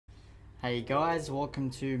Hey guys,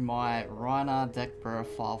 welcome to my Rhinar deck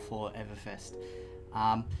profile for Everfest.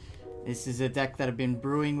 This is a deck that I've been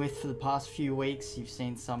brewing with for the past few weeks. You've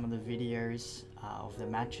seen some of the videos of the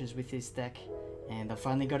matches with this deck, and I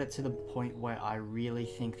finally got it to the point where I really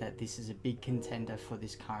think that this is a big contender for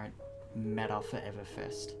this current meta for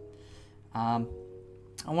Everfest.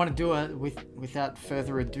 I want to do it without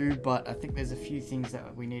further ado, but I think there's a few things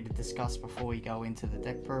that we need to discuss before we go into the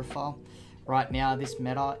deck profile. Right now, this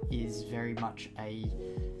meta is very much a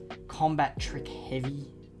combat trick heavy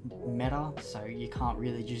meta, so you can't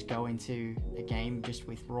really just go into a game just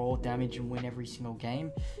with raw damage and win every single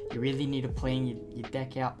game. You really need to plan your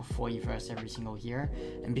deck out before you verse every single hero,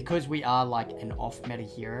 and because we are like an off meta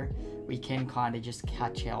hero, we can kind of just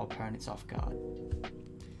catch our opponents off guard.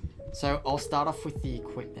 So I'll start off with the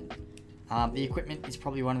equipment. The equipment is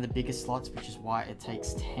probably one of the biggest slots, which is why it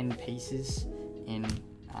takes 10 pieces in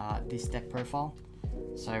this deck profile.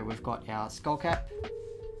 So we've got our skull cap,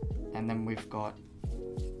 and then we've got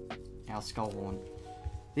our skull horn.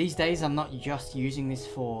 These days I'm not just using this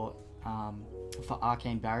for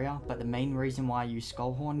arcane barrier, but the main reason why I use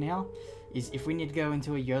skull horn now is if we need to go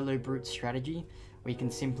into a YOLO brute strategy, we can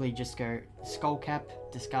simply just go skull cap,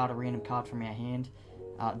 discard a random card from our hand,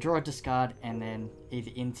 draw a discard, and then either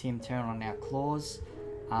intim turn on our claws,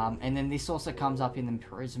 and then this also comes up in the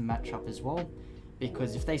Prism matchup as well,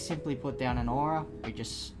 because if they simply put down an aura, we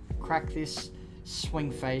just crack this,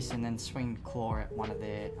 swing face, and then swing claw at one of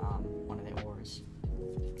their auras.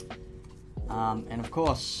 And of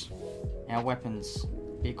course, our weapons.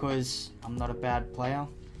 Because I'm not a bad player,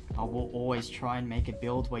 I will always try and make a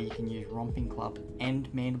build where you can use Romping Club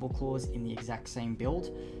and Mandible Claws in the exact same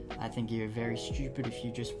build. I think you're very stupid if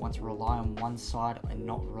you just want to rely on one side and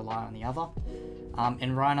not rely on the other.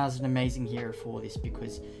 And Rhinar's an amazing hero for this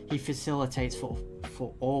because he facilitates for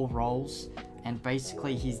all roles, and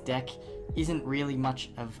basically his deck isn't really much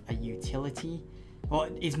of a utility. Well,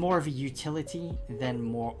 it's more of a utility than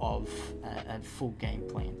more of a full game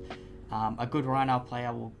plan. A good Rhinar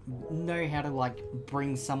player will know how to like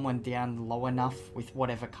bring someone down low enough with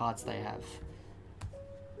whatever cards they have.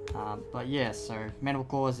 But yeah, so Mandible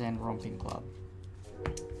Claws and Romping Club.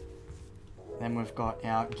 Then we've got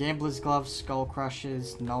our Gambler's Gloves, Skull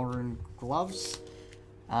Crushers, Nullrune Gloves.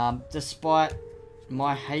 Despite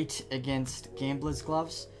my hate against Gambler's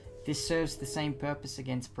Gloves, this serves the same purpose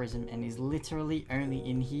against Prism and is literally only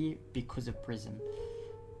in here because of Prism.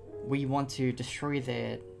 We want to destroy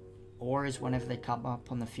their auras whenever they come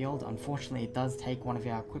up on the field. Unfortunately, it does take one of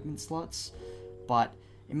our equipment slots, but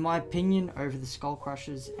in my opinion, over the Skull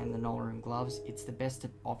Crushers and the Nullrune Gloves, it's the best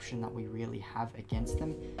option that we really have against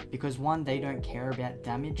them, because one, they don't care about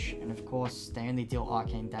damage, and of course, they only deal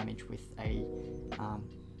arcane damage with a,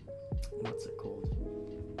 what's it called?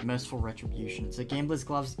 Merciful Retribution. So Gambler's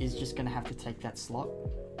Gloves is just going to have to take that slot.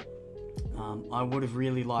 I would have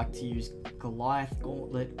really liked to use Goliath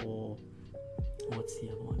Gauntlet, or what's the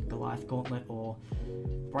other one? Goliath Gauntlet or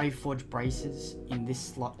Brave Forge Braces in this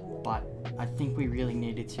slot, but I think we really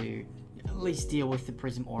needed to at least deal with the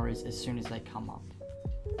Prism auras as soon as they come up.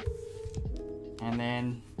 And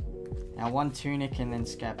then our one tunic and then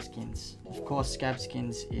scab skins. Of course, scab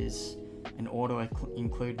skins is an auto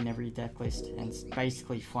include in every deck list, and it's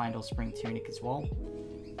basically find or spring tunic as well.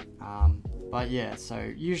 But yeah,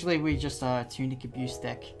 so usually we just tunic abuse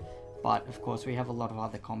deck, but of course we have a lot of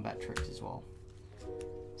other combat tricks as well.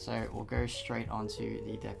 So we'll go straight onto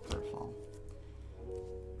the deck profile.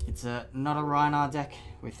 It's not a Rhinar deck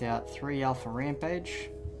without 3 Alpha Rampage,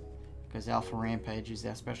 because Alpha Rampage is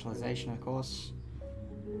our specialization, of course.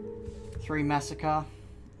 3 Massacre,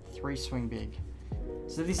 3 Swing Big.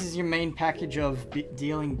 So this is your main package of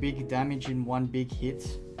dealing big damage in one big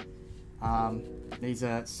hit. These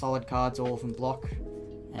are solid cards, all of them block.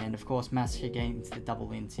 And of course, Massacre gains the double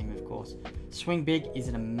intim, of course. Swing Big is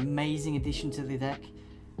an amazing addition to the deck,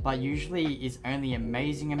 but usually is only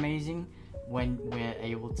amazing when we're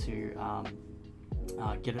able to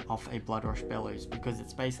get it off a Blood Rush Bellows, because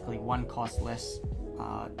it's basically 1 cost less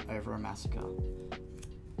over a Massacre.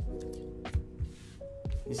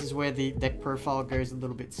 This is where the deck profile goes a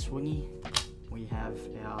little bit swingy. We have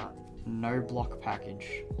our no block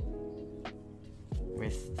package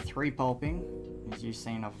with 3 pulping. As you've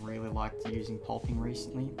seen, I've really liked using pulping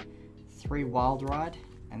recently. 3 Wild Ride,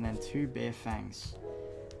 and then 2 Bare Fangs.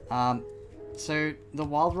 So the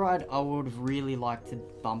Wild Ride I would have really liked to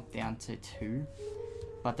bump down to 2,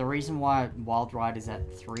 but the reason why Wild Ride is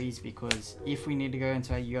at 3 is because if we need to go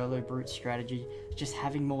into a YOLO brute strategy, just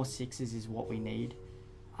having more 6s is what we need.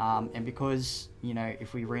 And because, you know,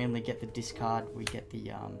 if we randomly get the discard, we get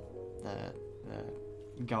the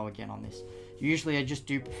go again on this. Usually I just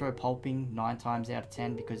do prefer pulping 9 times out of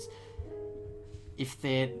 10, because if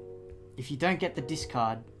you don't get the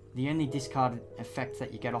discard, the only discard effect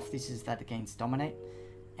that you get off this is that it gains dominate.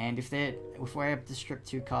 And if we're able to strip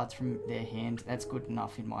 2 cards from their hand, that's good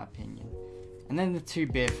enough in my opinion. And then the 2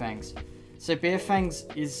 Bare Fangs. So Bare Fangs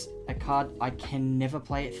is a card I can never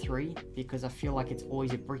play at 3 because I feel like it's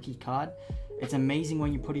always a bricky card. It's amazing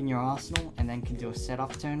when you put in your arsenal and then can do a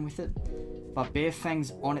setup turn with it. But Bare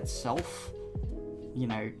Fangs on itself, you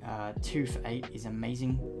know, 2 for 8 is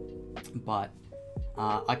amazing. But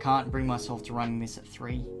I can't bring myself to running this at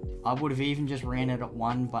 3. I would have even just ran it at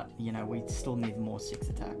 1, but you know, we still need more 6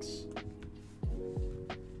 attacks.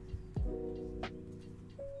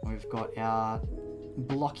 We've got our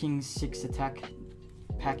blocking 6 attack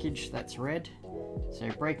package that's red. So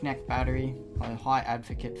Breakneck Battery, I'm a high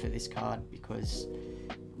advocate for this card because,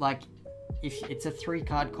 like, if it's a 3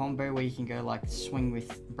 card combo where you can go like swing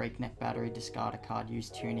with Breakneck Battery, discard a card, use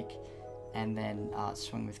Tunic, and then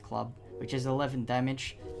swing with Club, which is 11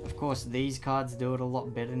 damage. Of course, these cards do it a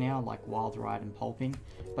lot better now, like Wild Ride and Pulping,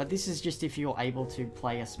 but this is just if you're able to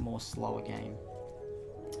play a more slower game.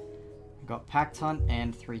 We've got Pact Hunt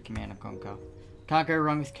and 3 Command and Conquer. Can't go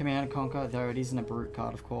wrong with Command and Conquer, though it isn't a brute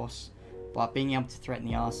card, of course. But being able to threaten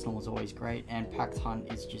the arsenal is always great, and Pact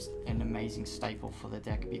Hunt is just an amazing staple for the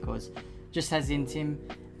deck because it just has Intim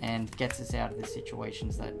and gets us out of the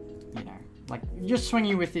situations that, you know, like just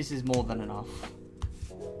swinging with this is more than enough.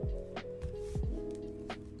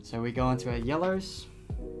 So we go into our yellows.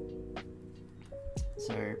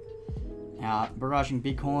 So our Barraging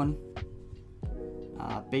Bighorn,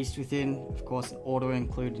 Beast Within, of course, auto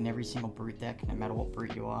include in every single brute deck, no matter what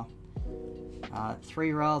brute you are.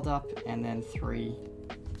 3 Riled Up, and then 3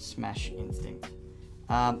 Smash Instinct.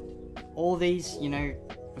 All these, you know,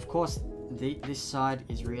 of course, this side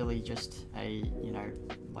is really just a, you know,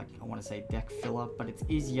 like I want to say deck filler, but it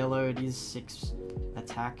is yellow, it is 6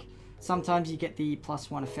 attack. Sometimes you get the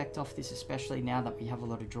 +1 effect off this, especially now that we have a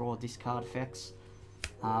lot of draw discard effects.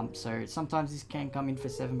 So sometimes this can come in for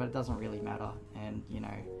 7, but it doesn't really matter. And, you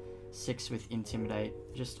know, 6 with Intimidate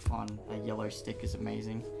just on a yellow stick is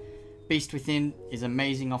amazing. Beast Within is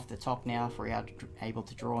amazing off the top now if we're able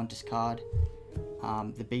to draw and discard.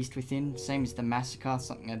 The Beast Within, same as the Massacre,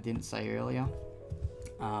 something I didn't say earlier.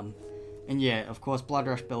 And yeah, of course, Blood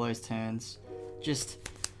Rush Bellows turns. Just,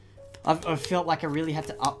 I've felt like I really had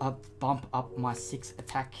to bump up my 6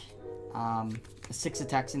 attack, 6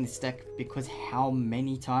 attacks in this deck because how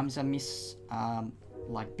many times I miss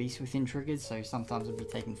like Beast Within triggers. So sometimes I'll be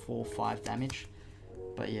taking 4 or 5 damage.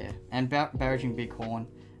 But yeah, and Barraging Bighorn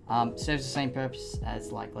serves the same purpose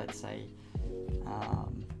as, like, let's say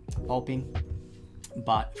Pulping,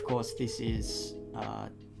 but of course this is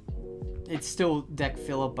it's still deck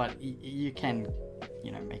filler, but you can,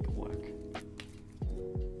 you know, make it work.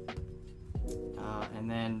 And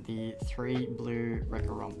then the 3 blue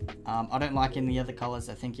Wrecker Romp. I don't like any other colors.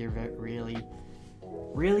 I think you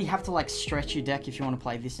really have to like stretch your deck if you want to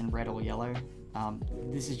play this in red or yellow.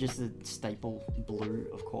 This is just a staple blue,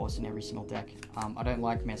 of course, in every single deck. I don't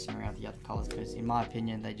like messing around with the other colors because, in my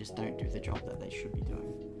opinion, they just don't do the job that they should be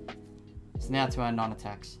doing. So now to our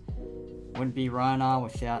non-attacks. Wouldn't be Rhinar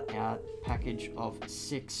without our package of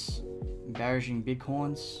 6 Barraging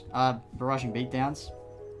Bighorns, Barraging Beatdowns.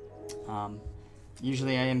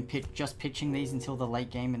 Usually I am just pitching these until the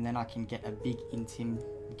late game, and then I can get a big Intim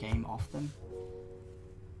game off them.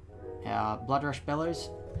 Our Blood Rush Bellows.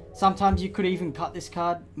 Sometimes you could even cut this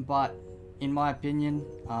card, but in my opinion,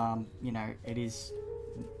 you know, it is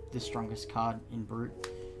the strongest card in Brute.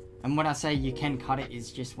 And when I say you can cut it,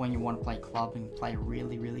 is just when you want to play club and play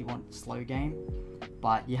really want slow game.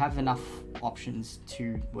 But you have enough options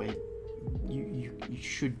to where you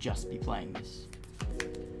should just be playing this.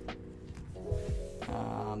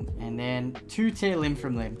 And then 2 Tear Limb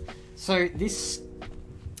from Limb. So this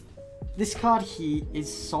card here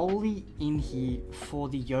is solely in here for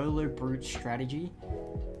the YOLO Brute strategy,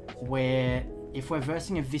 where if we're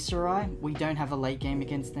versing a Viserai, we don't have a late game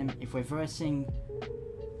against them. If we're versing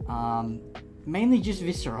mainly just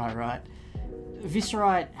Viserai, right?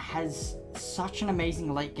 Viserai has such an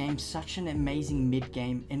amazing late game, such an amazing mid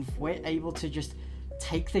game, and if we're able to just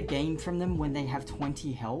take the game from them when they have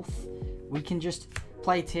 20 health, we can just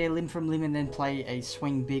play Tear Limb from Limb and then play a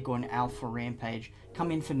Swing Big or an Alpha Rampage,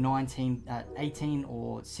 come in for 18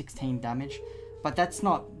 or 16 damage. But that's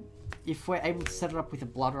not, if we're able to set it up with a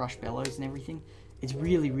Blood Rush Bellows and everything, it's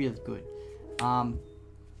really good.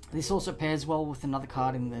 This also pairs well with another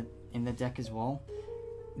card in the deck as well.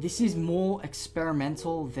 This is more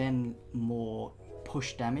experimental than more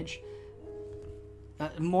push damage.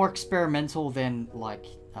 More experimental than, like,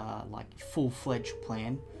 like full-fledged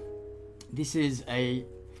plan. This is a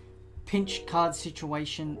pinch card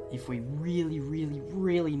situation if we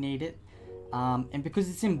really need it. And because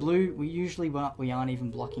it's in blue, we aren't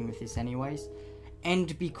even blocking with this anyways.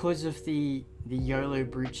 And because of the YOLO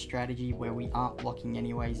brute strategy where we aren't blocking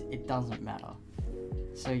anyways, it doesn't matter.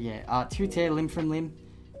 So yeah, 2-tier limb from limb.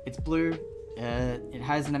 It's blue. It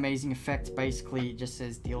has an amazing effect. Basically, it just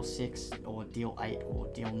says deal 6 or deal 8 or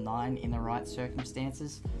deal 9 in the right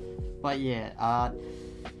circumstances. But yeah,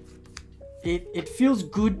 it feels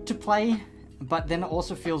good to play, but then it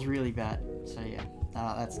also feels really bad. So yeah,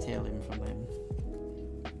 that's tier limb from limb.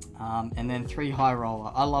 And then 3 high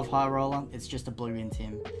roller. I love high roller. It's just a blue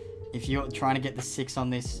intim. If you're trying to get the 6 on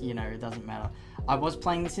this, you know, it doesn't matter. I was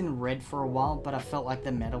playing this in red for a while, but I felt like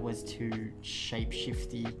the meta was too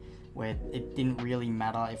shapeshifty, where it didn't really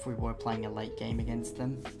matter if we were playing a late game against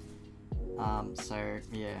them. So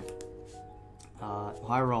yeah,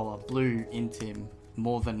 high roller, blue intim,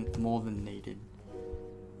 more than needed.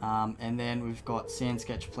 And then we've got Sand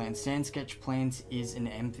Sketch Plans. Sand Sketch Plans is an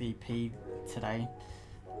MVP today.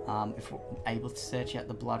 If we're able to search out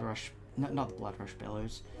the Blood Rush, not the Blood Rush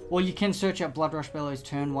Bellows. Well, you can search out Blood Rush Bellows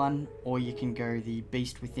turn 1, or you can go the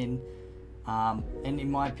Beast Within. And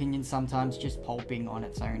in my opinion, sometimes just pulping on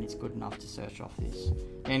its own is good enough to search off this.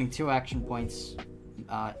 Gaining 2 action points,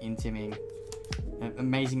 intiming,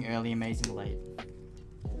 amazing early, amazing late.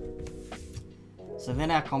 So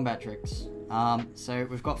then our combat tricks. So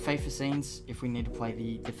we've got Faith for Scenes if we need to play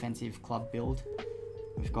the defensive club build.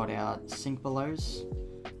 We've got our Sink Belows.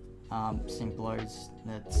 Sink Belows,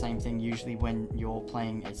 the same thing. Usually when you're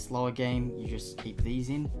playing a slower game, you just keep these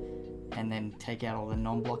in and then take out all the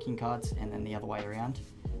non-blocking cards, and then the other way around.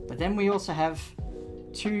 But then we also have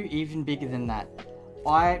 2 even bigger than that.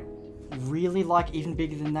 I really like even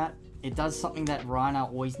bigger than that. It does something that Rhinar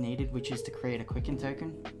always needed, which is to create a quicken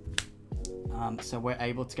token. So we're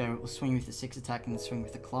able to go swing with the 6 attack and swing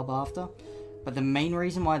with the club after. But the main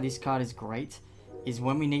reason why this card is great is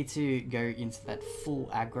when we need to go into that full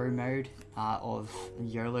aggro mode of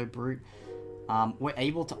YOLO Brute, we're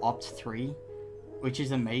able to opt 3, which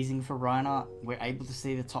is amazing for Rhinar. We're able to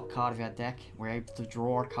see the top card of our deck, we're able to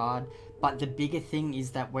draw a card, but the bigger thing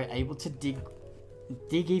is that we're able to dig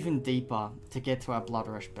even deeper to get to our Blood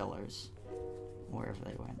Rush Bellows, wherever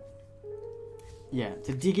they went. Yeah,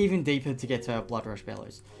 to dig even deeper to get to our Blood Rush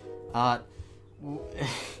Bellows.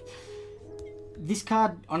 This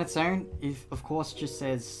card on its own, of course, just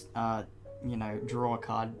says, you know, draw a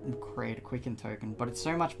card and create a quicken token. But it's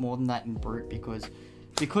so much more than that in Brute because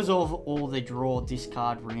of all the draw,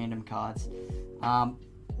 discard, random cards.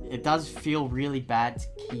 It does feel really bad to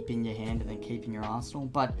keep in your hand and then keep in your arsenal.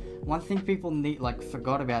 But one thing people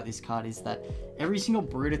forgot about this card is that every single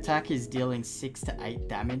Brute attack is dealing 6 to 8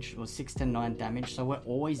 damage or 6 to 9 damage. So we're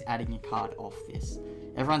always adding a card off this.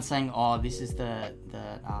 Everyone's saying, oh, this is the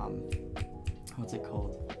what's it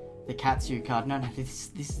called? The Katsu card. No, this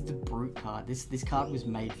is the Brute card. This card was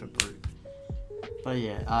made for Brute. But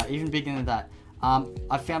yeah, even bigger than that.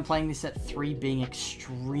 I found playing this at 3 being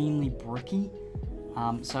extremely bricky.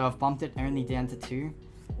 So I've bumped it only down to 2.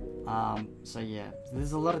 So yeah,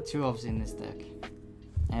 there's a lot of 2-ofs in this deck.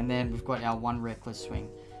 And then we've got our 1 Reckless Swing.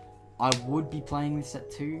 I would be playing this at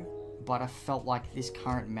 2, but I felt like this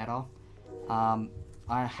current meta,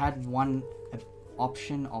 I had one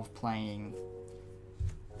option of playing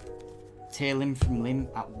Tear Limb from Limb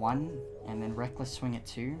at 1 and then Reckless Swing at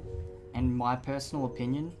 2. And my personal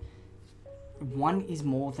opinion, 1 is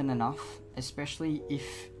more than enough, especially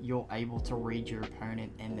if you're able to read your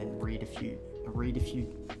opponent and then read a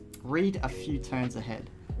few turns ahead.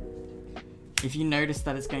 If you notice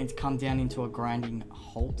that it's going to come down into a grinding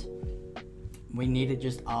halt, we need to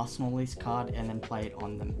just arsenal this card and then play it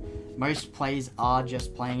on them. Most players are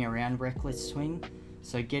just playing around Reckless Swing,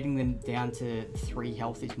 so getting them down to 3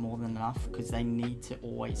 health is more than enough because they need to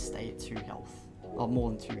always stay at 2 health, or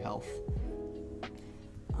more than 2 health.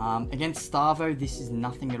 Against Starvo, this is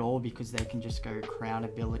nothing at all because they can just go Crown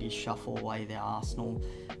ability, shuffle away their arsenal,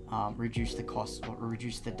 reduce the cost or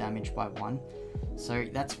reduce the damage by 1. So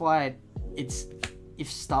that's why if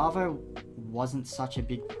Starvo wasn't such a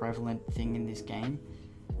big prevalent thing in this game,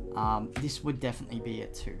 this would definitely be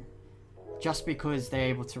at 2. Just because they're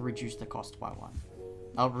able to reduce the cost by 1.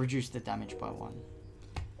 I'll reduce the damage by 1.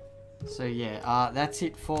 So yeah, that's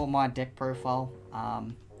it for my deck profile.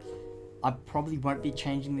 I probably won't be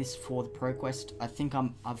changing this for the ProQuest. I think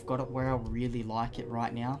I've got it where I really like it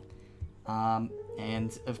right now.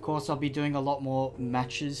 And of course I'll be doing a lot more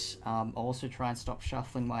matches. I'll also try and stop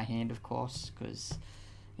shuffling my hand, of course, because,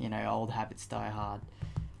 you know, old habits die hard.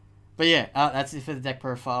 But yeah, that's it for the deck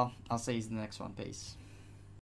profile. I'll see you in the next one. Peace.